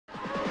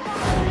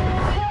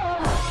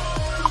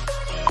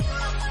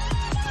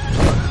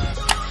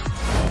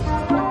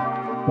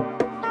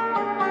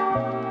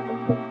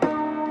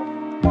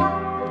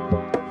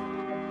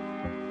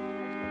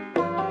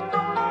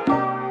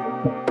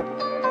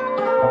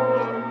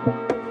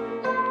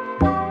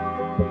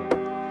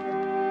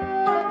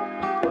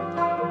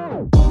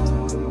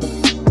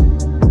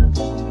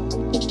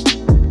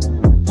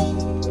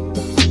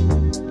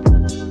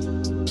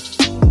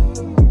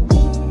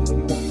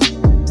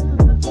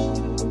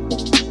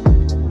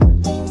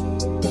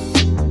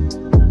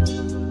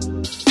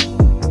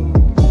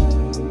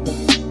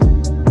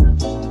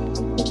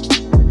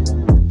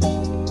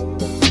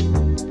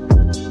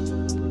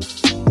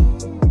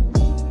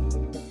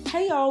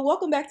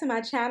to my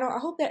channel. I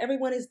hope that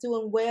everyone is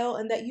doing well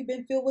and that you've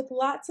been filled with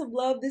lots of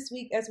love this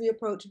week as we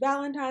approach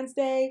Valentine's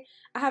Day.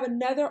 I have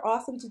another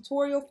awesome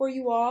tutorial for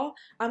you all.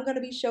 I'm going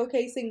to be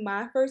showcasing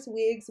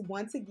MyFirstWigs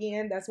once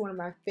again. That's one of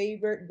my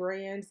favorite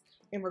brands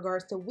in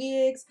regards to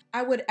wigs.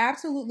 I would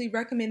absolutely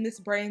recommend this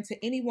brand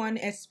to anyone,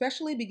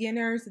 especially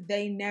beginners.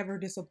 They never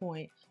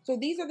disappoint. So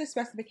these are the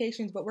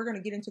specifications, but we're going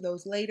to get into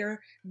those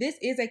later. This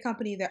is a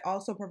company that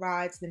also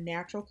provides the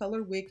natural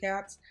color wig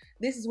caps.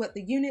 This is what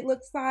the unit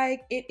looks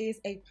like. It is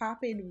a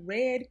poppin'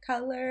 red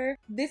color.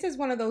 This is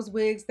one of those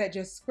wigs that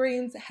just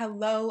screams,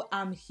 hello,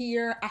 I'm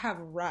here, I have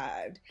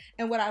arrived.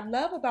 And what I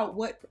love about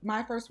what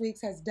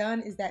MyFirstWigs has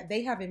done is that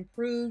they have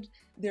improved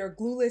their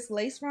glueless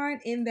lace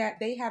front in that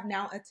they have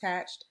now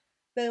attached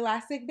the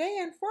elastic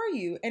band for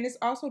you, and it's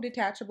also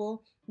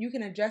detachable. You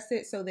can adjust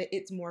it so that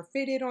it's more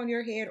fitted on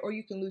your head, or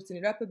you can loosen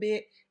it up a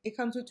bit. It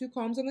comes with two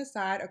combs on the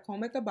side, a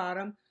comb at the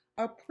bottom,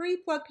 a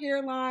pre-plucked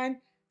hairline.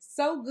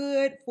 So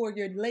good for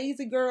your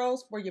lazy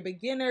girls, for your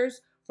beginners,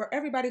 for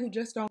everybody who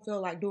just don't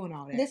feel like doing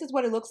all that. This is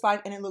what it looks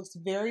like, and it looks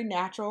very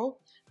natural.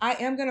 I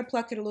am going to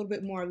pluck it a little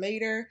bit more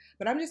later,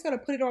 but I'm just going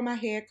to put it on my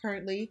head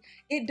currently.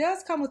 It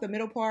does come with a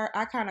middle part.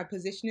 I kind of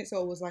positioned it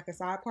so it was like a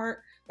side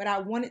part, but I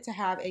wanted to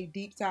have a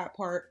deep side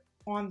part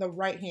on the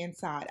right hand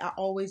side. I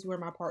always wear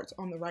my parts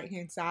on the right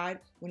hand side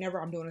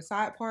whenever I'm doing a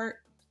side part,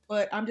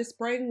 but I'm just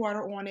spraying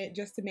water on it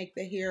just to make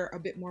the hair a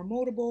bit more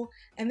moldable.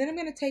 And then I'm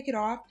going to take it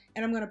off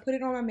and I'm going to put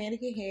it on my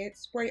mannequin head,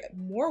 spray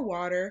more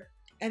water,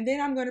 and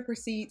then I'm going to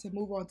proceed to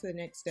move on to the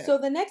next step. So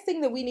the next thing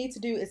that we need to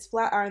do is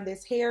flat iron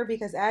this hair,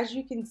 because as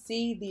you can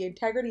see, the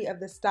integrity of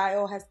the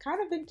style has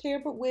kind of been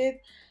tampered with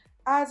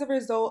as a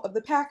result of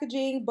the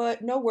packaging,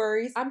 but no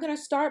worries. I'm going to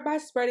start by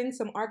spreading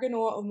some Argan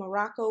Oil of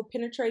Morocco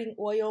penetrating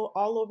oil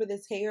all over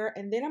this hair,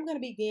 and then I'm going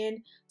to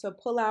begin to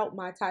pull out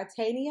my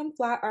titanium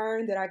flat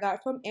iron that I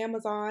got from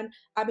Amazon.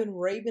 I've been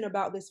raving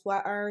about this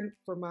flat iron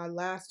for my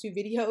last two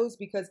videos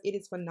because it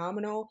is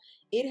phenomenal.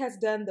 It has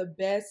done the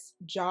best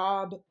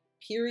job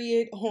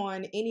period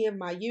on any of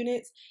my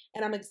units,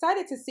 and I'm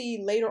excited to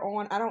see later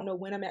on. I don't know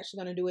when I'm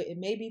actually going to do it. It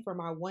may be for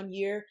my 1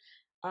 year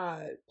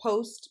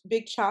post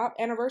big chop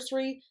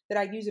anniversary that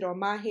I use it on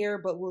my hair,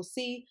 but we'll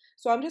see.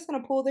 So I'm just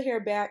going to pull the hair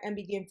back and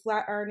begin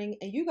flat ironing,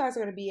 and you guys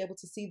are going to be able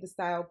to see the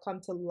style come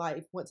to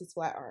life once it's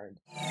flat ironed.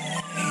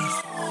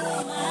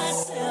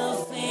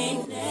 Myself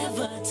ain't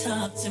never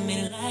talked to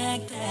me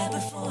like that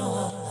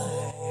before.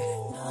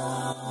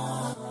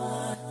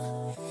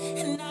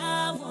 And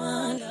I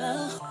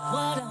wonder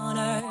what on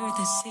earth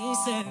is he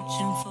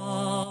searching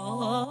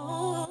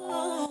for.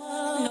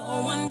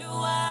 No wonder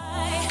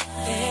why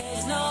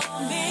there's no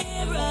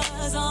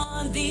mirrors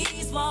on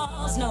these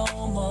walls no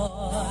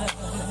more.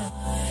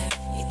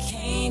 You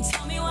can't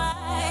tell me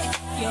why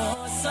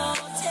you're so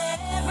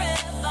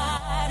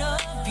terrified of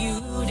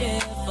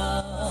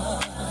beautiful.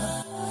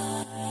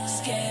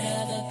 Scared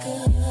of the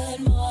good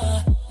more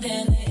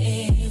than the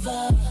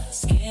evil.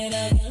 Scared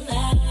of the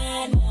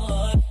light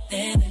more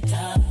than the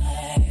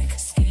dark.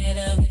 Scared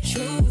of the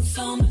truth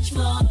so much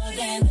more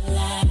than the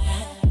lie.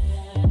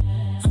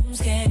 I'm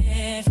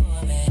scared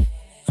for me.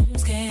 I'm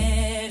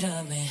scared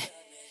of me.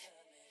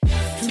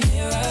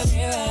 Mirror,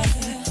 mirror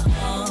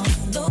on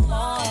the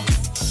wall,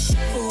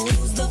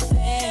 who's the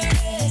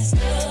fairest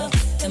of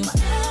them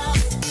all?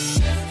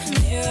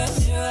 Mirror,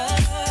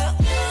 mirror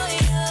on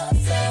your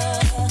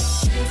soul,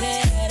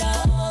 compared to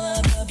all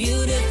of the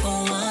beautiful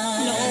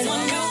ones. No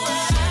wonder why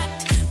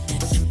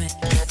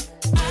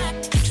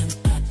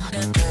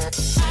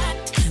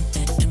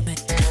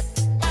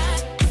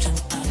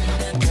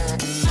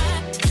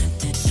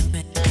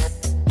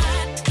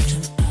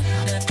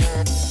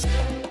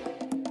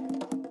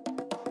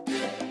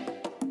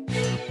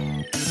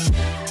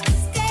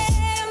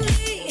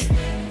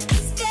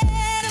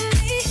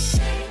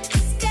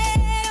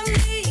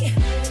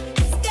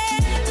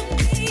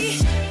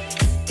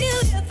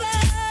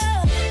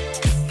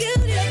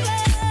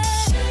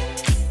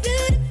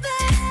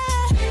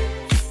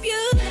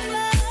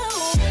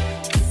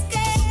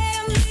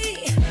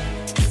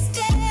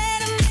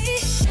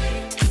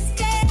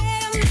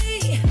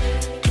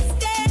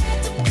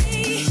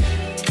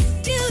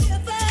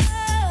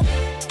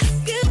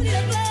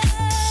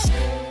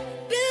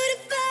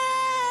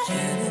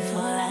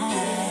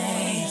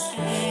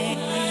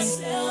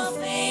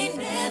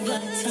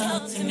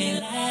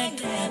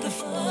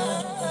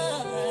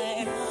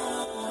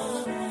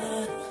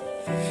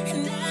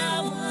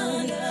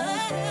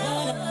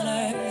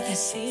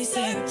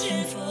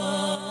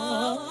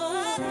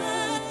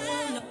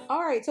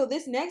Alright, so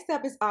this next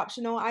step is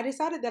optional. I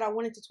decided that I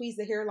wanted to tweeze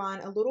the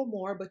hairline a little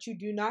more, but you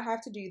do not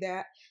have to do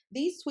that.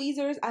 These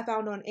tweezers I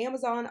found on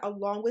Amazon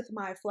along with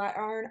my flat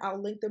iron.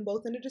 I'll link them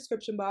both in the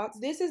description box.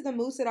 This is the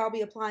mousse that I'll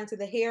be applying to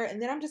the hair,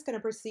 and then I'm just going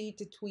to proceed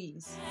to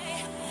tweeze.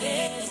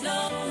 There's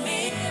no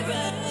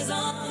mirrors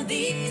on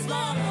these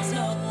walls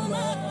no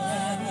more.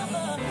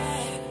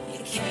 You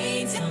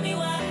can't tell me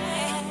why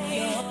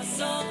you're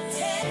so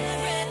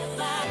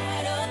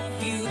terrified of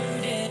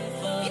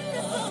beautiful.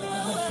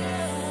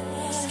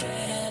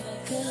 Scared of the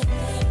good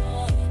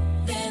more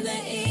than the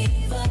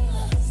evil.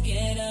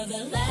 Scared of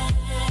the light.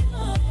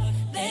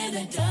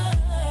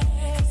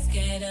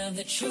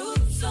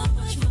 truth, so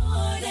much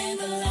more than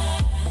the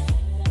lie.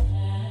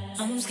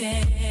 I'm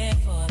scared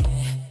for it.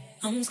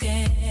 I'm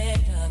scared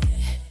of it.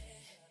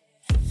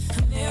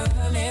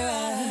 Mirror,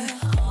 mirror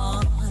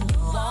on the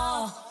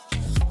wall,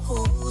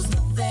 who's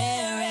the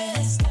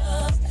fairest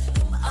of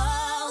them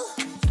all?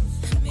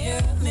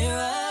 Mirror,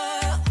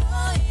 mirror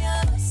on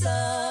your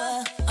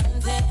soul,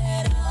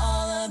 unfair to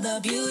all of the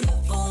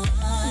beautiful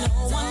ones.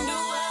 No wonder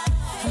why.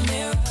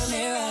 Mirror,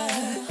 mirror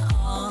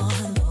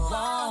on the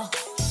wall,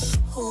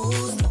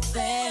 who's the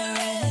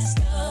fairest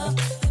of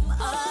them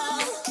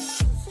all?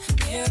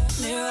 Mirror,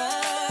 mirror.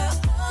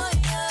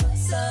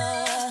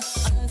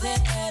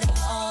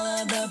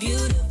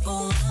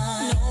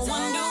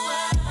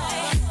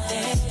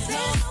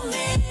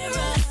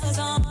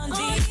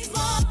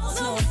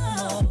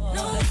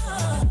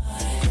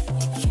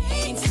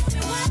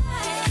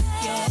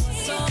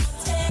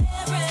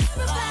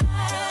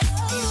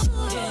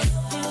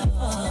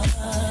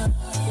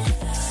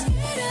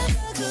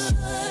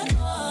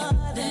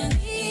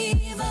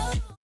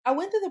 I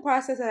went through the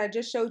process that I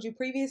just showed you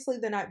previously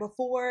the night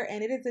before,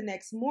 and it is the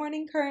next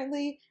morning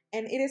currently,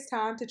 and it is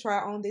time to try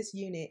on this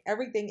unit.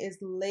 Everything is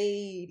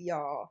laid,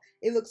 y'all.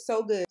 It looks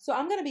so good. So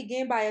I'm going to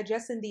begin by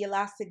adjusting the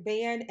elastic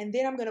band, and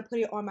then I'm going to put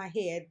it on my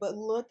head. But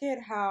look at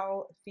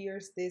how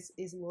fierce this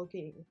is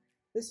looking.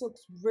 This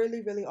looks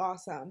really, really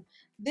awesome.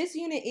 This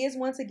unit is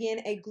once again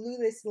a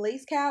glueless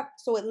lace cap,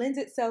 so it lends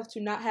itself to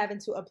not having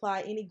to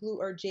apply any glue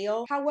or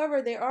gel.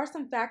 However, there are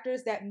some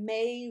factors that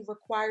may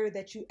require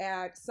that you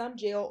add some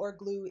gel or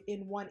glue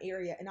in one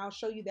area, and I'll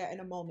show you that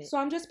in a moment. So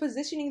I'm just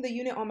positioning the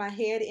unit on my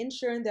head,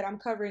 ensuring that I'm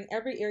covering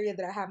every area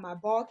that I have my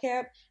ball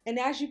cap. And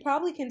as you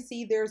probably can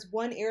see, there's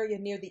one area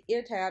near the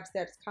ear tabs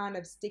that's kind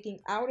of sticking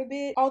out a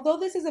bit. Although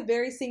this is a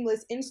very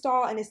seamless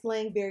install and it's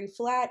laying very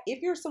flat, if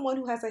you're someone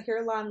who has a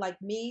hairline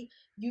like me,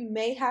 you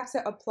may have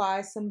to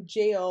apply some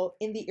gel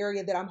in the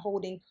area that I'm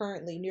holding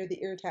currently near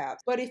the ear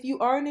tabs. But if you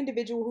are an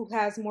individual who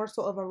has more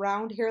so of a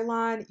round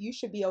hairline, you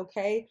should be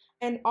okay.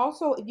 And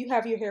also, if you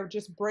have your hair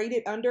just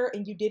braided under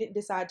and you didn't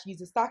decide to use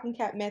the stocking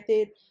cap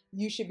method,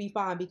 you should be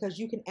fine because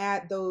you can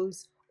add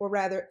those, or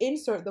rather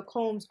insert the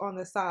combs on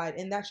the side,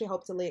 and that should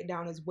help to lay it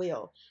down as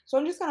well. So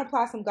I'm just gonna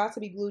apply some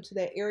Got2b glue to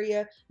that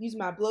area, use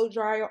my blow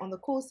dryer on the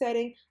cool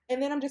setting,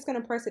 and then I'm just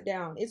gonna press it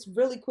down. It's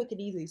really quick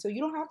and easy. So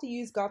you don't have to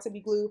use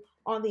Got2b glue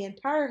on the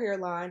entire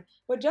hairline,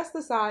 but just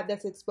the side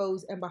that's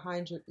exposed and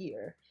behind your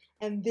ear.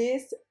 And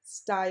this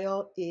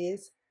style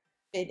is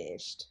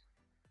finished.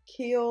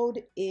 Killed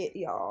it,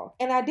 y'all.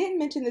 And I didn't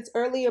mention this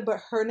earlier,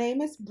 but her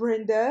name is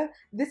Brenda.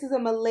 This is a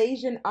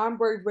Malaysian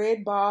ombre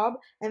red bob,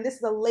 and this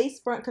is a lace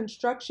front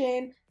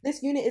construction.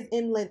 This unit is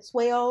in length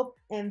 12,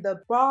 and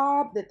the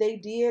bob that they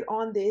did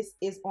on this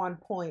is on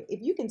point.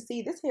 If you can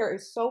see, this hair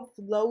is so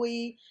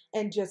flowy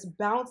and just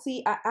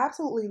bouncy. I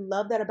absolutely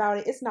love that about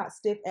it. It's not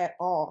stiff at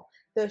all.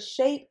 The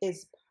shape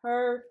is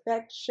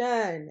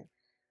perfection.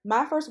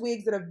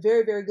 MyFirstWigs did a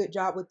very, very good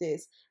job with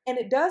this, and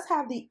it does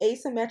have the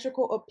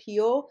asymmetrical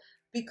appeal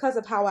because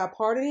of how I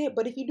parted it,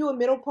 but if you do a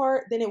middle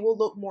part, then it will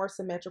look more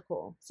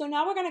symmetrical. So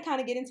now we're gonna kind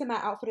of get into my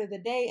outfit of the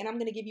day, and I'm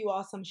gonna give you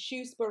all some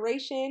shoe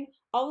inspiration.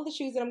 All of the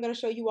shoes that I'm gonna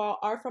show you all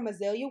are from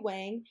Azalea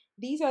Wang.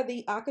 These are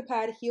the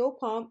occupied heel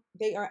pump.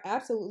 They are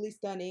absolutely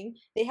stunning.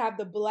 They have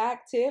the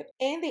black tip,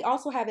 and they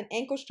also have an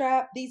ankle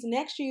strap. These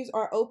next shoes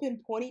are open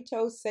pointy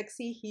toe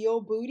sexy heel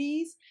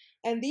booties.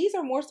 And these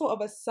are more so of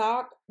a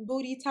sock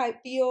booty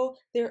type feel.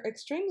 They're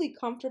extremely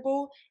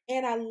comfortable,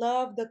 and I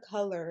love the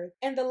color.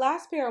 And the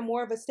last pair are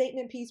more of a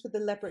statement piece with the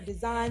leopard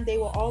design. They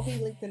will all be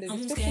linked in the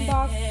description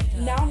box.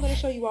 Now I'm going to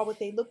show you all what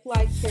they look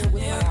like paired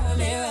with my outfit.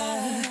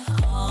 Mirror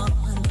on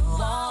the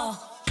wall,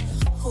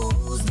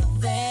 who's the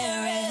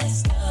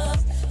fairest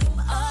of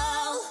them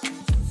all?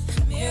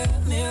 Mirror,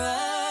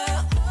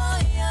 mirror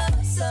on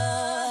your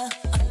soul,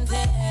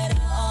 unfair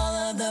to all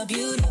of the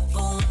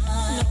beautiful ones.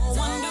 No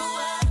wonder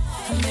why.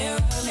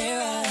 Mirror,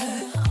 mirror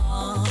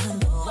on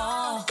the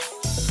wall,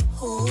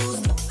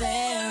 who's the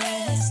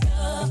fairest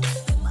of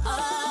them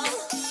all?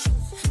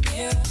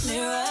 Mirror,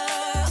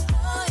 mirror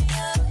on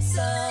your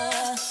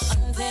soul,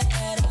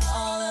 unfair to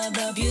all of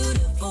the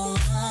beautiful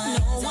ones.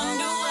 No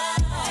wonder why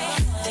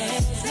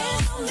there's no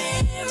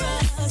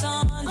mirrors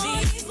on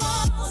these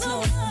walls no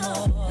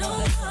more. No,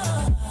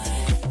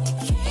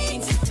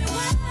 can't tell me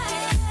why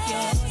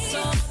you're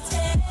so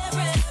terrified.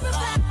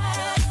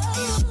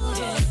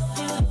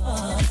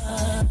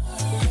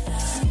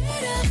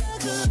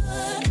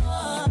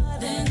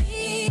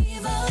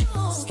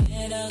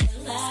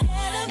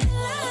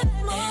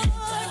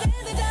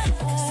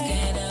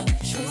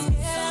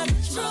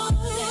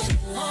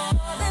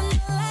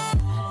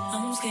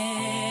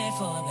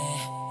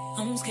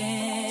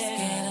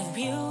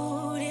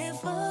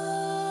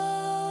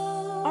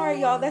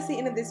 Y'all, that's the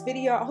end of this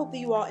video. I hope that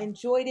you all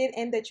enjoyed it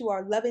and that you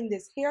are loving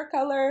this hair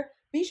color.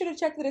 Be sure to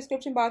check the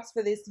description box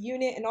for this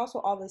unit and also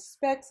all the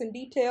specs and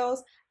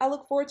details. I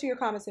look forward to your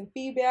comments and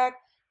feedback.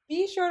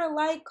 Be sure to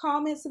like,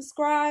 comment,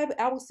 subscribe.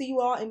 I will see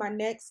you all in my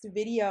next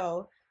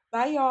video.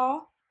 Bye,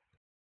 y'all.